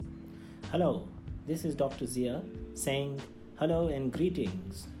Hello, this is Dr. Zia saying hello and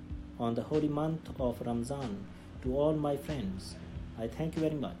greetings on the holy month of Ramzan to all my friends. I thank you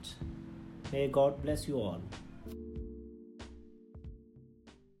very much. May God bless you all.